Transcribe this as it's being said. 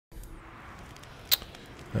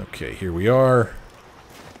Okay, here we are.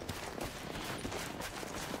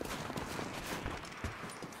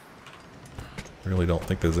 Really don't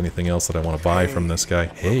think there's anything else that I want to buy from this guy.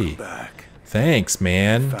 Hey, back. Thanks,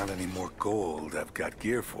 man. Found any more gold? I've got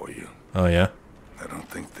gear for you. Oh yeah. I don't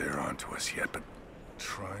think they're onto us yet, but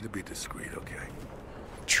try to be discreet, okay?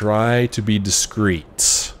 Try to be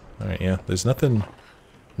discreet. All right, yeah. There's nothing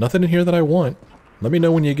in here that I want. Let me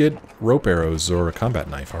know when you get rope arrows or a combat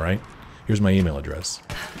knife. All right. Here's my email address.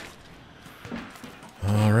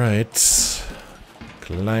 All right.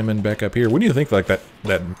 Climbing back up here. Wouldn't you think like that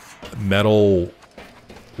metal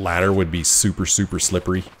ladder would be super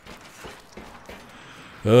slippery?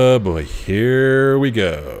 Oh boy, here we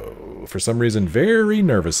go. For some reason, very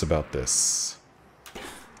nervous about this.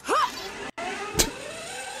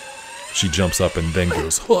 She jumps up and then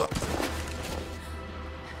goes, huh.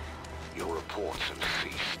 Your reports have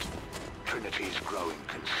ceased. Trinity's growing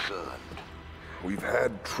concerned. We've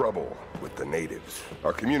had trouble with the natives.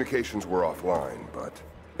 Our communications were offline, but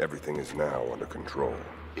everything is now under control.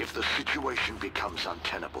 If the situation becomes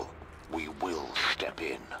untenable, we will step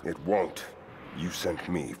in. It won't. You sent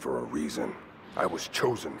me for a reason. I was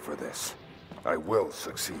chosen for this. I will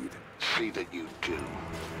succeed. See that you do.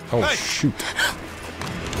 Oh, shoot.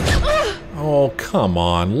 Oh, come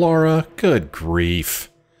on, Lara. Good grief.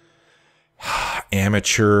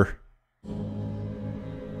 Amateur.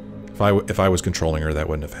 If I was controlling her, that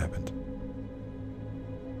wouldn't have happened.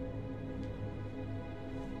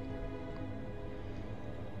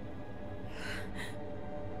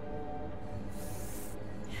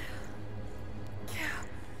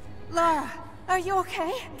 Lara, are you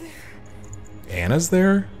okay? Anna's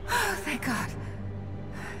there? Oh, thank God.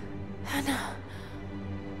 Anna,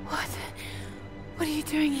 what are you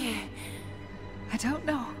doing here? I don't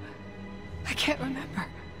know. I can't remember.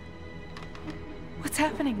 What's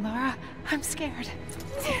happening, Lara? I'm scared.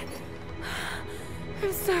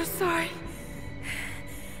 I'm so sorry.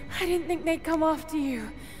 I didn't think they'd come after you.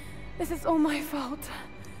 This is all my fault.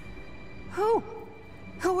 Who?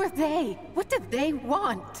 Who are they? What do they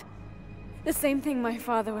want? The same thing my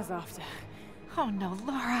father was after. Oh no,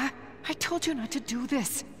 Lara. I told you not to do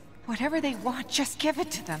this. Whatever they want, just give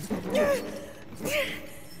it to them.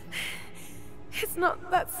 It's not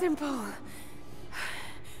that simple.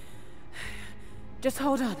 Just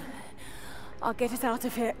hold on. I'll get us out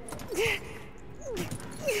of here.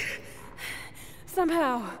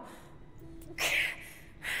 Somehow.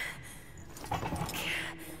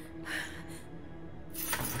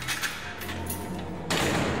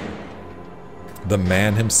 The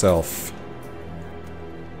man himself.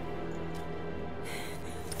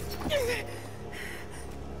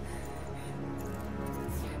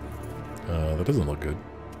 That doesn't look good.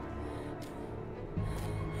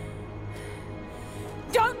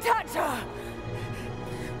 Don't touch her!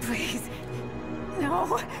 Please.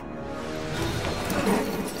 No.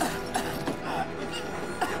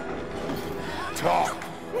 Talk!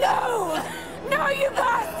 No! No, you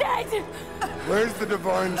bastard! Where's the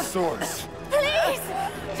divine source? Please!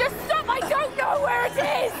 Just stop! I don't know where it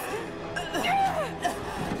is!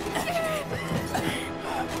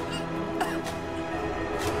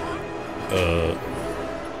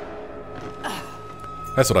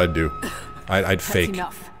 That's what I'd do. I'd fake. That's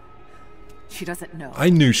enough. She doesn't know. I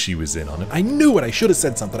knew she was in on it. I knew it. I should have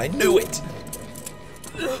said something. I knew it.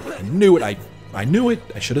 I knew it. I knew it.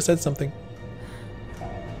 I should have said something.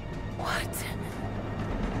 What?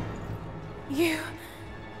 You...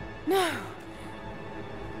 No.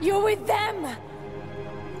 You're with them!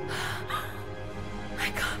 I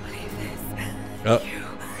can't believe this.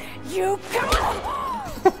 You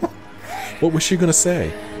can't! What was she gonna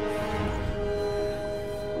say?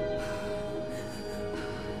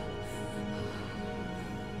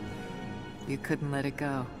 You couldn't let it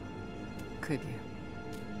go, could you?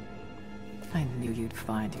 I knew you'd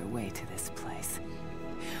find your way to this place.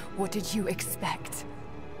 What did you expect?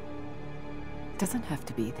 It doesn't have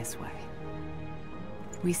to be this way.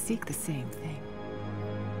 We seek the same thing.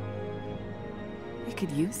 We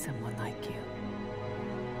could use someone like you.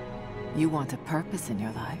 You want a purpose in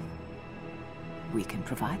your life? We can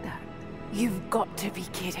provide that. You've got to be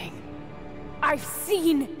kidding. I've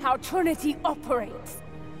seen how Trinity operates.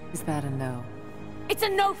 Is that a no? It's a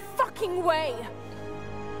no fucking way!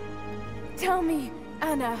 Tell me,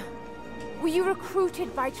 Anna, were you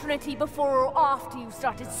recruited by Trinity before or after you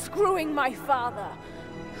started screwing my father?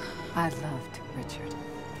 I loved Richard.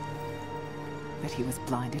 But he was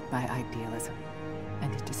blinded by idealism,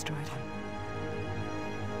 and it destroyed him.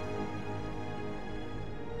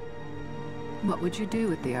 What would you do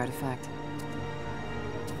with the artifact?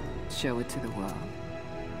 Show it to the world.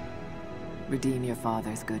 Redeem your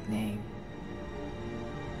father's good name.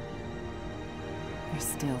 You're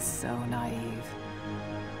still so naive.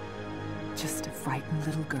 Just a frightened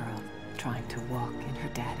little girl trying to walk in her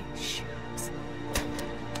daddy's shoes.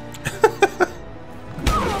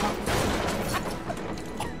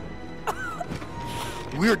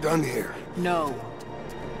 We're done here. No.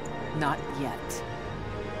 Not yet.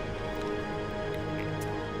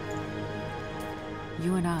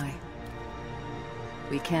 You and I,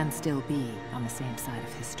 we can still be on the same side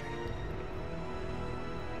of history.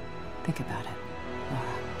 Think about it,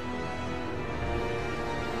 Lara.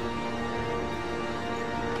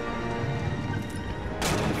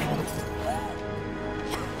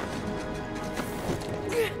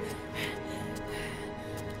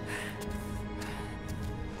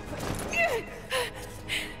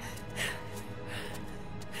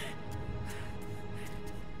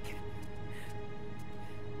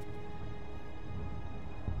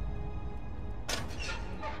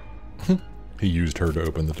 He used her to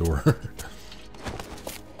open the door.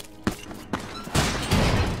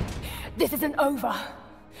 This isn't over.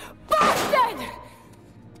 Bastard!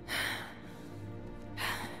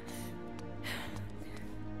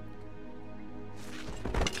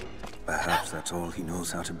 Perhaps that's all he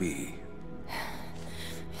knows how to be.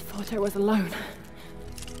 I thought I was alone.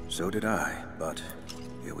 So did I, but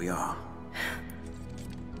here we are.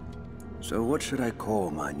 So what should I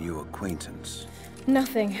call my new acquaintance?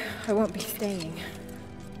 Nothing. I won't be staying.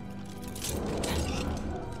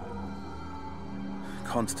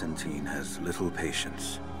 Constantine has little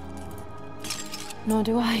patience. Nor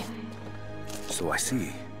do I. So I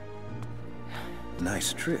see.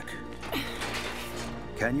 Nice trick.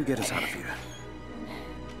 Can you get us out of here?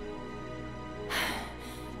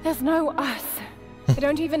 There's no us. I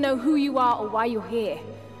don't even know who you are or why you're here.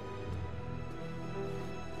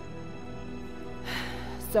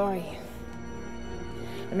 Sorry.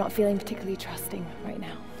 I'm not feeling particularly trusting right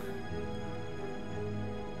now.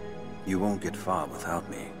 You won't get far without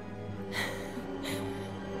me.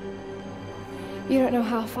 You don't know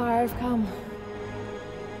how far I've come.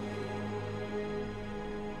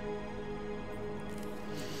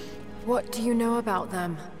 What do you know about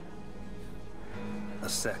them? A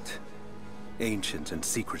sect. Ancient and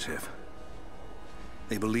secretive.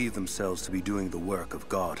 They believe themselves to be doing the work of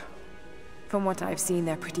God. From what I've seen,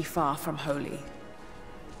 they're pretty far from holy.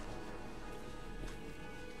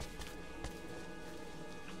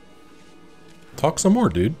 Talk some more,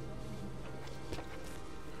 dude.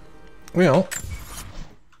 Well,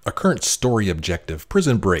 our current story objective,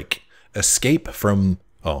 prison break. Escape from,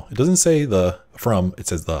 oh, it doesn't say the from, it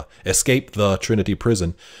says the, escape the Trinity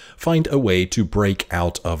prison. Find a way to break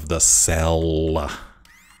out of the cell.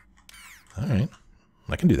 Alright,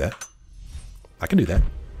 I can do that. I can do that.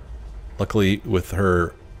 Luckily, with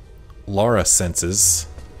her Lara senses.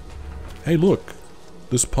 Hey look,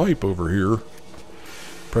 this pipe over here.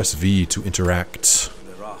 Press V to interact.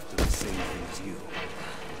 They're after the same thing as you.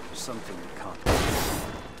 Something we can't do.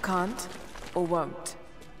 Can't or won't?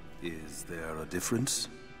 Is there a difference?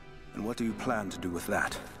 And what do you plan to do with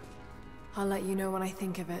that? I'll let you know when I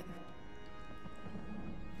think of it.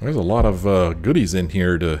 There's a lot of goodies in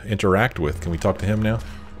here to interact with. Can we talk to him now?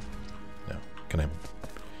 No. Can I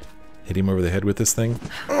hit him over the head with this thing?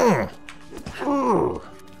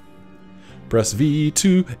 Press V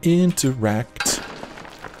to interact.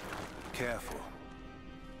 Careful.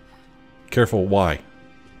 Careful, why?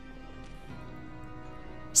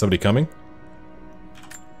 Somebody coming?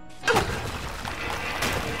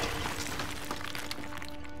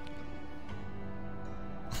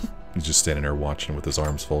 He's just standing there watching with his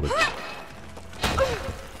arms folded. They'll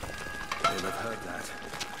have heard that.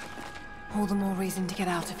 All the more reason to get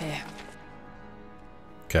out of here.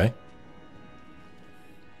 Okay.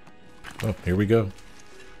 Oh, here we go.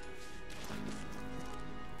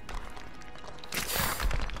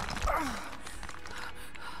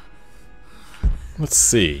 Let's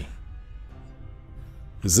see.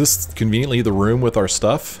 Is this conveniently the room with our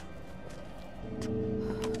stuff?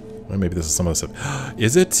 Well, maybe this is some of the stuff.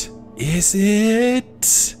 Is it? Is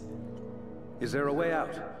it? Is there a way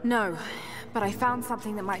out? No, but I found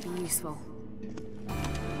something that might be useful.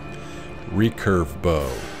 Recurve bow.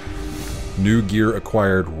 New gear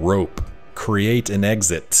acquired rope. Create an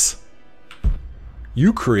exit.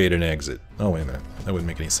 You create an exit. Oh, wait a minute. That wouldn't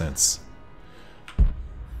make any sense.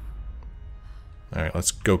 Alright,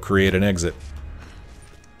 let's go create an exit.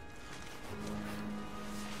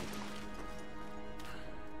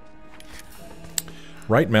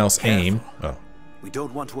 Right mouse aim. Oh. We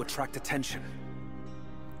don't want to attract attention.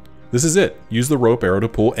 This is it. Use the rope arrow to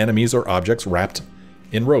pull enemies or objects wrapped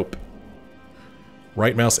in rope.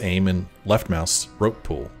 Right mouse aim and left mouse rope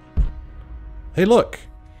pull. Hey look!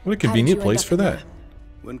 What a convenient place for that.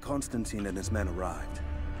 When Constantine and his men arrived,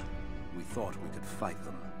 we thought we could fight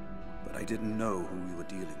them, but I didn't know who we were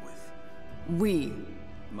dealing with. We.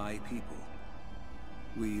 My people.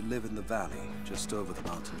 We live in the valley, just over the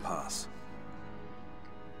mountain pass.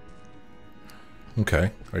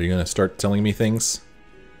 Okay. Are you gonna start telling me things?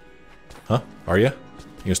 Huh? Are ya?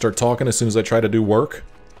 You gonna start talking as soon as I try to do work?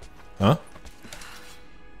 Huh?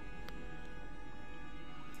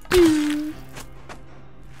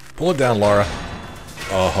 Pull it down, Lara.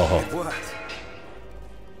 Oh. It worked.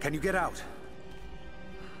 Can you get out?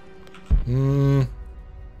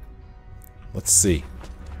 Let's see.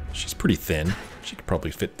 She's pretty thin. She could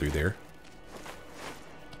probably fit through there.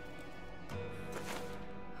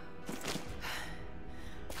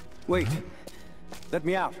 Wait. Let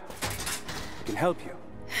me out. I can help you.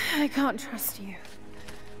 I can't trust you.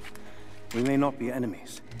 We may not be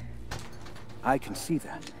enemies. I can see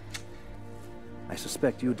that. I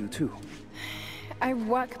suspect you do too. I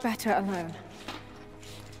work better alone.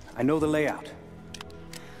 I know the layout.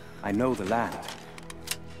 I know the land.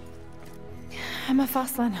 I'm a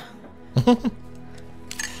fast learner.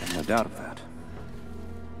 I've no doubt of that.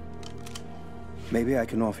 Maybe I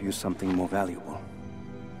can offer you something more valuable.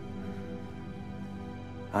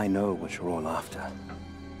 I know what you're all after.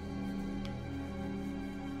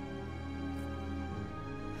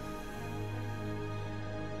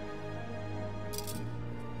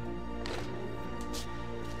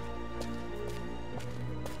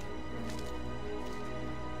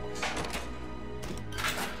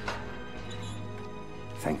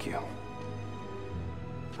 Thank you.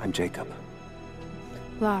 I'm Jacob.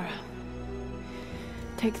 Lara,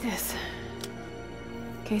 take this.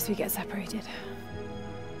 In case we get separated.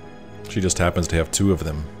 She just happens to have 2 of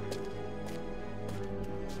them.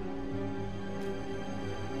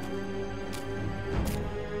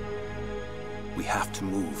 We have to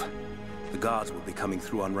move. The guards will be coming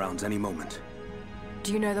through on rounds any moment.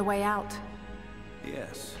 Do you know the way out?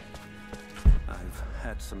 Yes. I've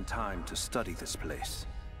had some time to study this place.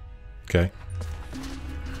 Okay.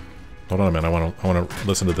 Hold on a minute. I want to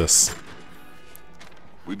listen to this.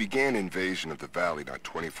 We began invasion of the valley not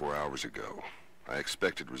 24 hours ago. I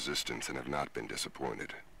expected resistance and have not been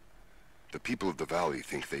disappointed. The people of the valley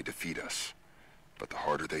think they defeat us, but the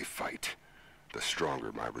harder they fight, the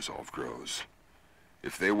stronger my resolve grows.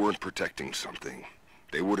 If they weren't protecting something,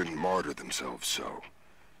 they wouldn't martyr themselves so.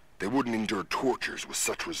 They wouldn't endure tortures with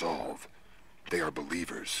such resolve. They are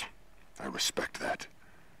believers. I respect that.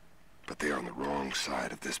 But they are on the wrong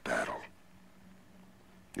side of this battle.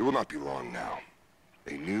 It will not be long now.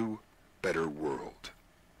 A new, better world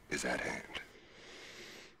is at hand.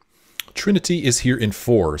 Trinity is here in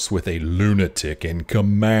force with a lunatic in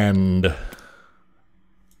command.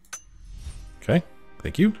 Okay,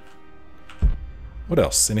 thank you. What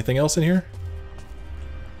else? Anything else in here?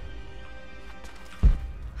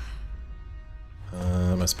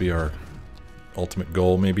 Must be our ultimate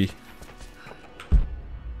goal, maybe.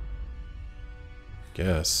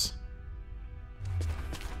 Guess.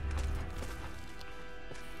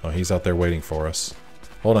 Oh, he's out there waiting for us.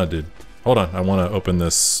 Hold on, dude. Hold on. I want to open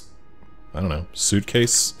this, I don't know,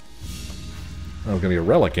 suitcase? Oh, there's gonna be a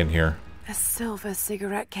relic in here. A silver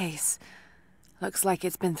cigarette case. Looks like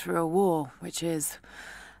it's been through a war, which is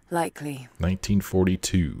likely.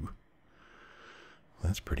 1942.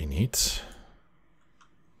 That's pretty neat.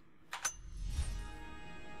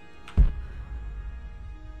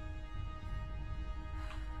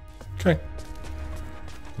 Okay.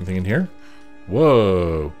 Anything in here?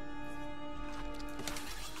 Whoa.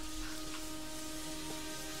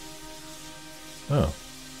 Oh.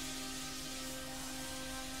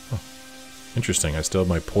 Huh. Interesting. I still have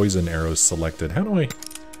my poison arrows selected. How do I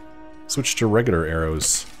switch to regular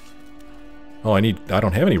arrows? Oh, I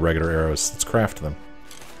don't have any regular arrows. Let's craft them.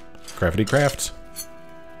 Craftity craft.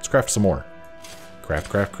 Let's craft some more. Craft,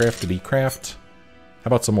 craftity craft. How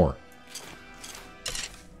about some more?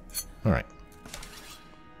 Alright.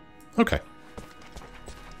 Okay.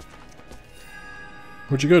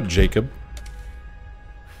 Where'd you go, Jacob?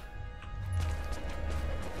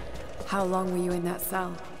 How long were you in that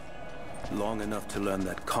cell? Long enough to learn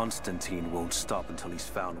that Constantine won't stop until he's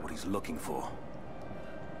found what he's looking for.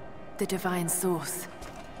 The divine source.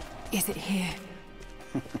 Is it here?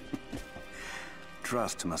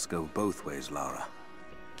 Trust must go both ways, Lara.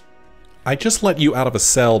 I just let you out of a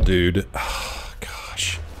cell, dude. Oh,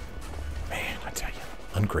 gosh. Man, I tell you.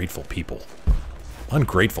 Ungrateful people.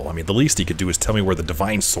 Ungrateful. I mean, the least he could do is tell me where the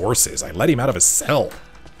divine source is. I let him out of his cell.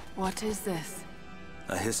 What is this?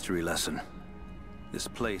 A history lesson. This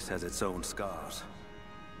place has its own scars.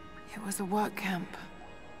 It was a work camp.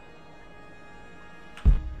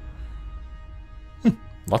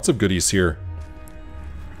 Lots of goodies here.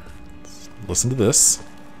 Listen to this.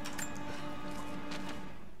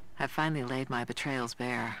 I've finally laid my betrayals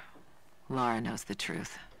bare. Lara knows the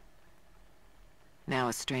truth. Now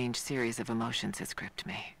a strange series of emotions has gripped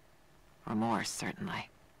me. Remorse, certainly.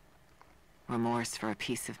 Remorse for a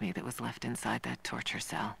piece of me that was left inside that torture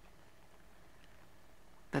cell.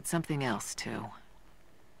 But something else, too.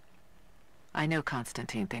 I know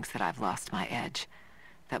Constantine thinks that I've lost my edge,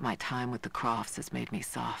 that my time with the Crofts has made me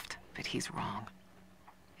soft, but he's wrong.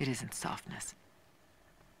 It isn't softness.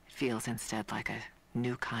 It feels instead like a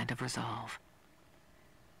new kind of resolve.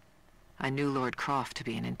 I knew Lord Croft to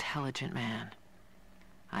be an intelligent man.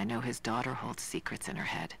 I know his daughter holds secrets in her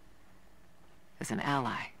head. As an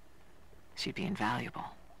ally, she'd be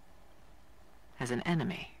invaluable. As an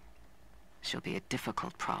enemy, she'll be a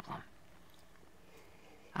difficult problem.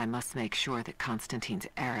 I must make sure that Constantine's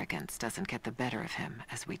arrogance doesn't get the better of him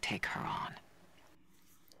as we take her on.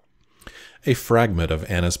 A fragment of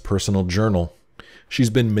Anna's personal journal. She's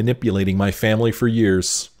been manipulating my family for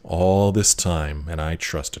years, all this time, and I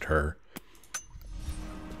trusted her.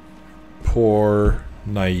 Poor,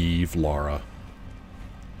 naive Lara.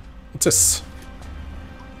 What's this?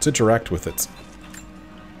 Let's interact with it.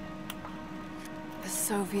 The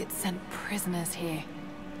Soviets sent prisoners here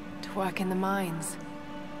to work in the mines.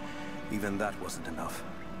 Even that wasn't enough.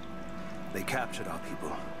 They captured our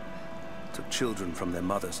people, took children from their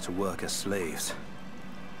mothers to work as slaves.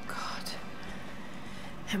 God,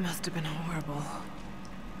 it must have been horrible.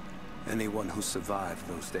 Anyone who survived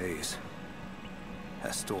those days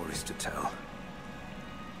has stories to tell.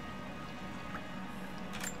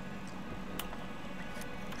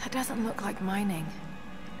 That doesn't look like mining.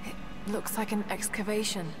 It looks like an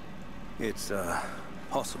excavation. It's,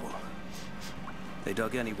 possible. They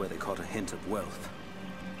dug anywhere they caught a hint of wealth.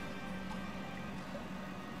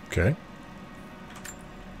 Okay.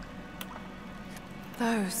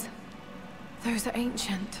 Those are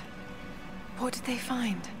ancient. What did they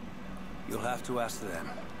find? You'll have to ask them.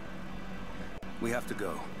 We have to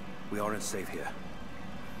go. We aren't safe here.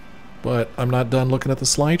 But I'm not done looking at the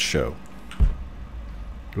slideshow.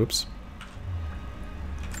 Whoops.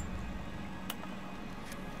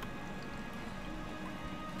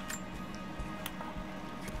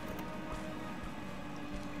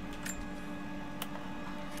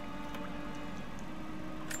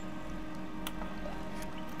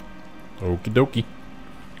 Okie dokie.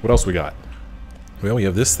 What else we got? Well, we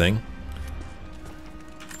have this thing.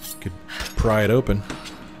 Could pry it open.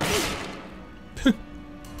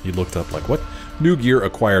 He looked up like, what? New gear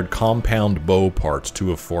acquired compound bow parts,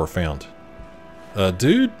 2 of 4 found.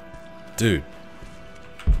 Dude? Dude.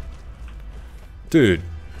 Dude.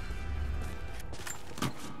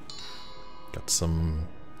 Got some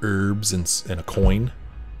herbs and a coin.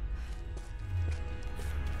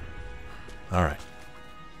 Alright.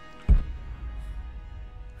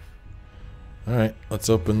 Alright, let's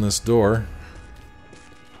open this door.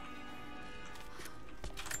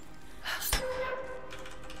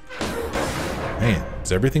 Man,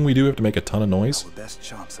 does everything we do have to make a ton of noise? Our best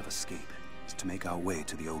chance of escape is to make our way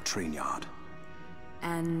to the old train yard.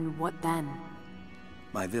 And what then?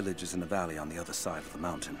 My village is in a valley on the other side of the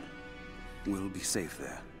mountain. We'll be safe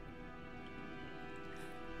there.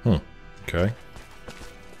 Okay.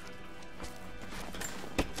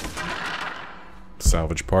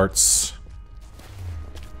 Salvage parts.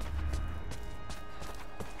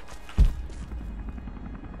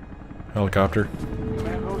 Helicopter.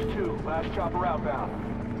 Command Post 2, last chopper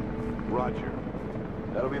outbound. Roger.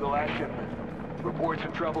 That'll be the last shipment. Reports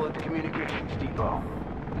of trouble at the communications depot.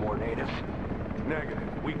 More natives?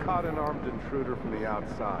 Negative. We caught an armed intruder from the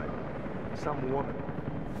outside. Some woman.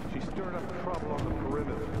 She stirred up trouble on the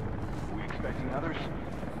perimeter. Are we expecting others?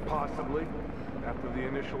 Possibly. After the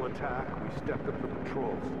initial attack, we stepped up the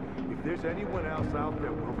patrols. If there's anyone else out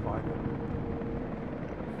there, we'll find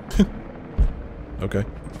them. Okay.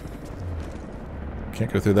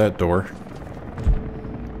 Can't go through that door.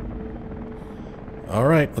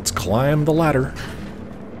 Alright, let's climb the ladder.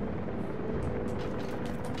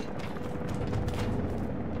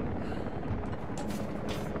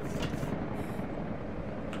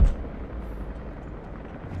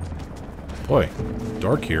 Boy,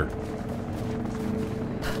 dark here.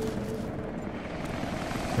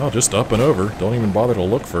 Oh, just up and over. Don't even bother to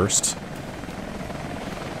look first.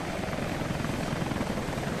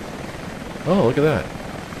 Oh, look at that.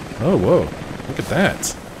 Oh, whoa. Look at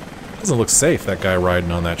that. Doesn't look safe, that guy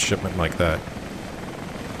riding on that shipment like that.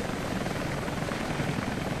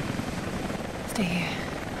 Stay here.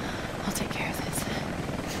 I'll take care of this.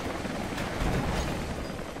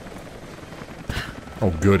 Oh,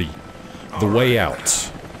 goody. The way out.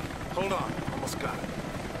 Hold on. Almost got it.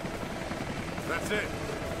 That's it.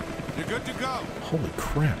 You're good to go. Holy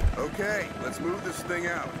crap. Okay, let's move this thing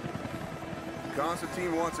out.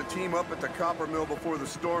 Constantine wants a team up at the copper mill before the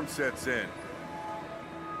storm sets in.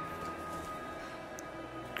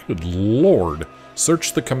 Good lord.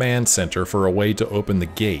 Search the command center for a way to open the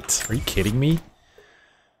gate. Are you kidding me?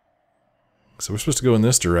 So we're supposed to go in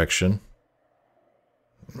this direction.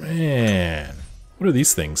 Man. What are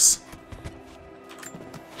these things?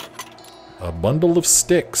 A bundle of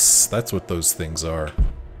sticks. That's what those things are.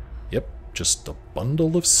 Yep, just a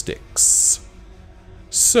bundle of sticks.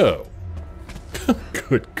 So.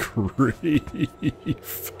 Good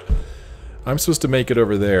grief. I'm supposed to make it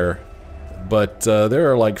over there. But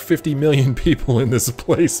there are like 50 million people in this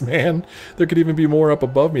place, man. There could even be more up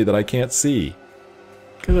above me that I can't see.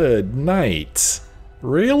 Good night.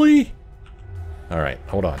 Really? Alright,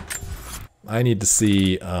 hold on. I need to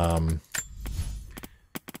see, let's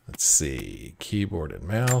see, keyboard and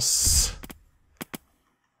mouse.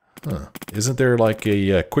 Huh. Isn't there like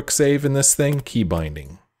a quick save in this thing? Key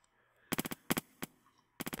binding.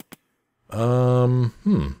 I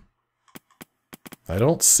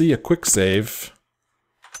don't see a quick save.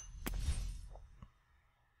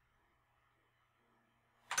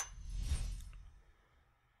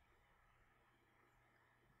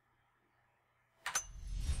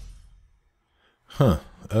 Huh.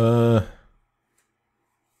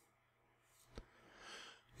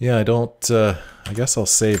 Yeah, I don't, I guess I'll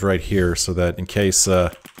save right here so that in case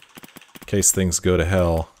things go to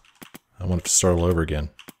hell, I won't have to start all over again.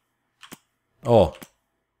 Oh,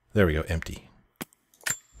 there we go, empty.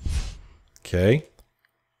 Okay.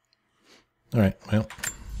 Alright, well.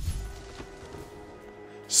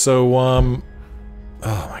 So, oh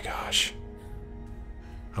my gosh.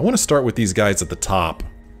 I want to start with these guys at the top.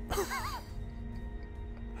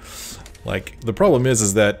 Like, the problem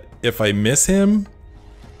is that if I miss him...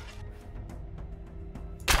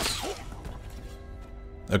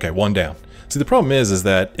 Okay, one down. See, the problem is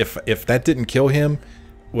that if that didn't kill him,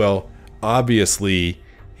 well, obviously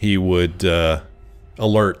he would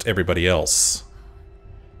alert everybody else.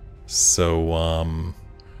 So,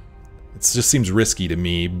 it just seems risky to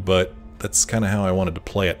me, but that's kind of how I wanted to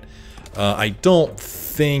play it. I don't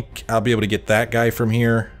think I'll be able to get that guy from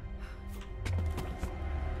here.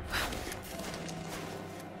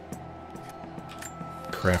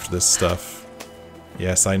 Craft this stuff.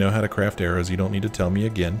 Yes, I know how to craft arrows. You don't need to tell me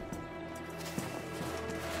again.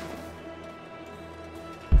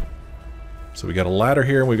 So we got a ladder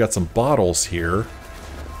here, and we got some bottles here,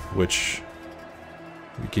 which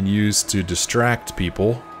we can use to distract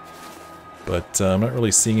people. But I'm not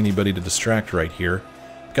really seeing anybody to distract right here.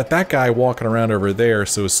 Got that guy walking around over there,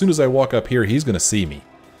 so as soon as I walk up here, he's going to see me.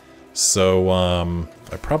 So,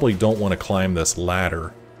 I probably don't want to climb this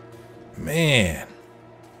ladder. Man.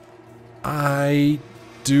 I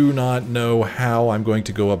do not know how I'm going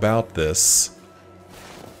to go about this.